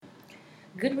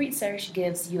Good research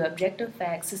gives you objective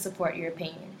facts to support your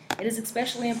opinion. It is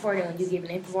especially important when you give an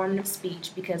informative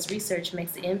speech because research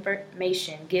makes the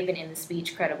information given in the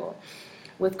speech credible.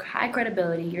 With high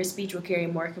credibility, your speech will carry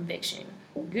more conviction.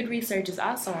 Good research is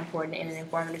also important in an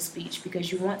informative speech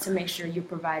because you want to make sure you're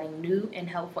providing new and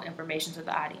helpful information to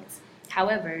the audience.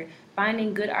 However,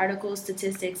 finding good articles,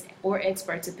 statistics, or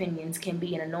experts' opinions can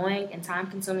be an annoying and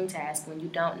time-consuming task when you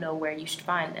don't know where you should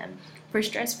find them. For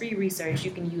stress-free research,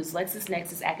 you can use Lexis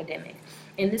Nexis Academic.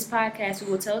 In this podcast, we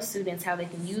will tell students how they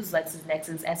can use Lexis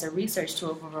Nexis as a research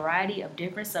tool for a variety of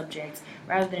different subjects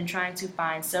rather than trying to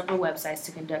find several websites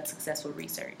to conduct successful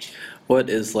research. What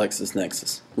is Lexis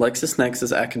Nexis? Lexis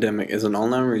Nexis Academic is an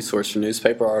online resource for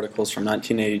newspaper articles from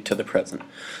 1980 to the present.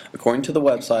 According to the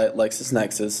website Lexis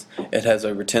Nexis, it has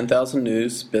over 10,000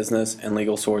 news, business, and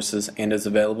legal sources and is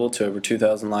available to over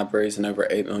 2,000 libraries and over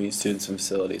 8 million students and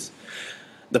facilities.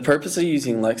 The purpose of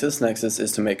using Lexis Nexis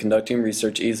is to make conducting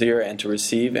research easier and to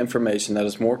receive information that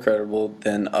is more credible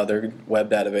than other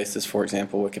web databases, for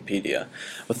example, Wikipedia.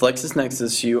 With Lexis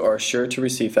Nexis, you are sure to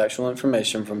receive factual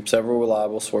information from several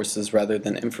reliable sources rather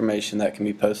than information that can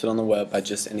be posted on the web by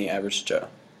just any average Joe.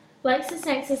 Lexis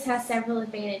Nexis has several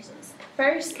advantages.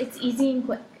 First, it's easy and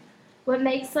quick. What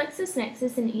makes Lexis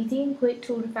Nexis an easy and quick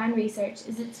tool to find research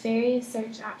is its various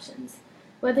search options.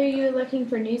 Whether you are looking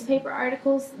for newspaper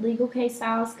articles, legal case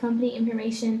files, company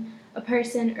information, a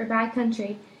person, or by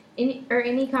country,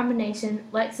 any combination,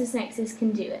 Lexis Nexis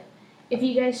can do it. If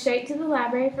you go straight to the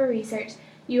library for research,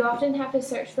 you often have to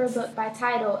search for a book by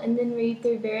title and then read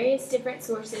through various different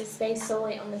sources based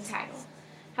solely on the title.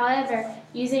 However,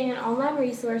 using an online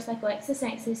resource like Lexis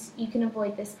Nexis, you can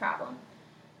avoid this problem.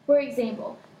 For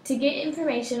example, to get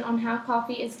information on how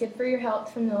coffee is good for your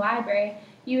health from the library,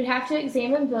 you would have to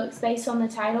examine books based on the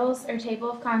titles or table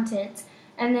of contents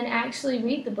and then actually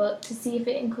read the book to see if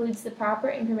it includes the proper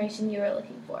information you are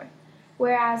looking for.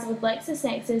 Whereas with Lexis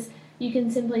Nexis, you can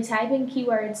simply type in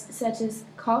keywords such as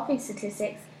coffee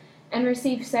statistics and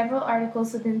receive several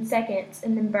articles within seconds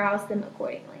and then browse them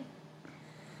accordingly.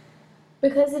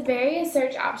 Because of various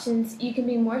search options, you can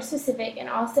be more specific and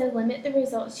also limit the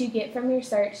results you get from your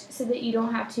search so that you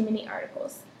don't have too many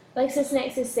articles. Lexis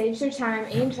Nexis saves your time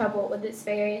and trouble with its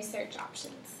various search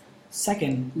options.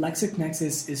 Second, Lexis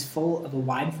Nexis is full of a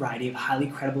wide variety of highly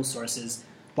credible sources.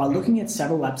 While looking at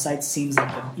several websites seems like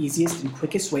the easiest and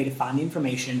quickest way to find the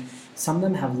information, some of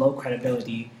them have low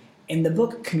credibility. In the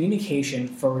book Communication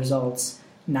for Results,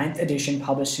 9th edition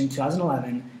published in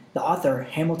 2011, the author,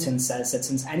 Hamilton, says that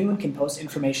since anyone can post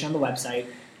information on the website,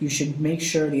 you should make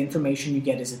sure the information you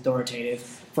get is authoritative.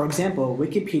 For example,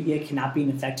 Wikipedia cannot be an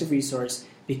effective resource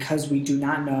because we do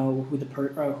not know who the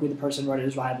person wrote it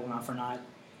is reliable enough or not.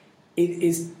 It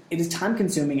is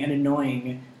time-consuming and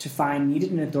annoying to find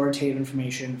needed and authoritative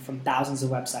information from thousands of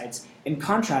websites. In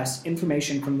contrast,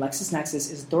 information from Lexis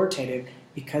Nexis is authoritative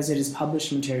because it is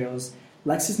published materials.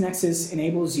 Lexis Nexis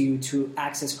enables you to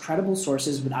access credible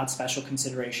sources without special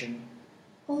consideration.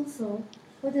 Also,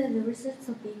 whether the research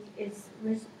topic is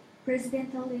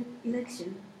presidential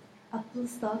election, a full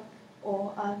stop,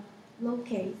 or a law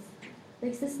case,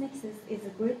 Lexis Nexis is a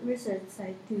great research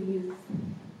site to use.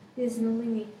 There is no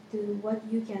limit to what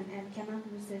you can and cannot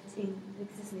research in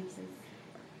Lexis Nexis.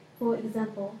 For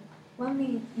example, 1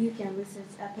 minute you can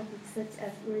research a topic such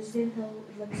as presidential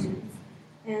elections,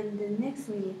 and the next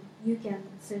minute you can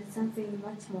search something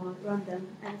much more random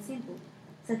and simple,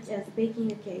 such as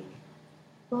baking a cake.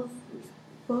 Both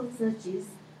searches,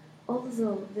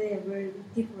 although they are very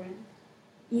different,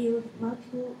 yield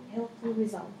multiple helpful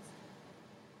results.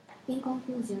 In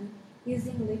conclusion,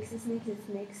 using Lexis Nexis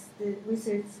makes the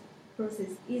research process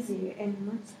easier and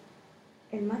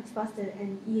much faster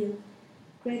and yield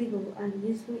credible and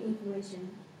useful information.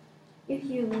 If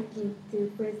you're looking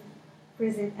to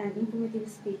present an informative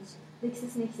speech,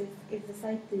 Lexis Nexis is the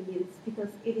site to use because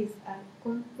it is a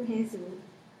comprehensive,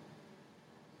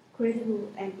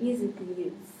 credible, and easy to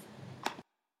use.